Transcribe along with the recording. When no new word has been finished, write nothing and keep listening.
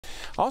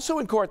Also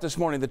in court this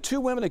morning, the two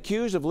women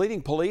accused of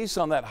leading police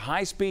on that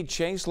high-speed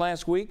chase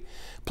last week,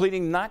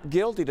 pleading not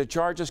guilty to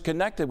charges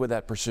connected with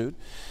that pursuit.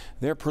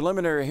 Their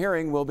preliminary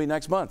hearing will be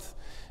next month.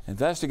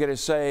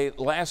 Investigators say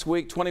last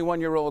week,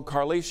 21-year-old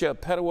Carlisha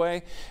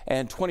Pettway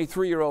and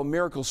 23-year-old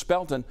Miracle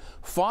Spelton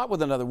fought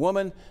with another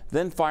woman,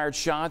 then fired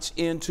shots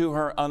into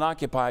her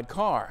unoccupied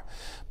car.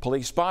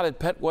 Police spotted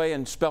Pettway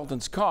and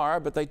Spelton's car,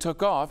 but they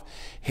took off,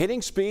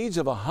 hitting speeds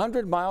of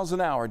 100 miles an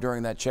hour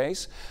during that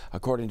chase,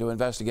 according to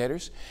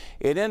investigators.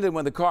 It ended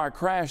when the car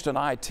crashed on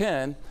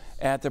I-10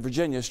 at the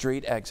Virginia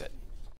Street exit.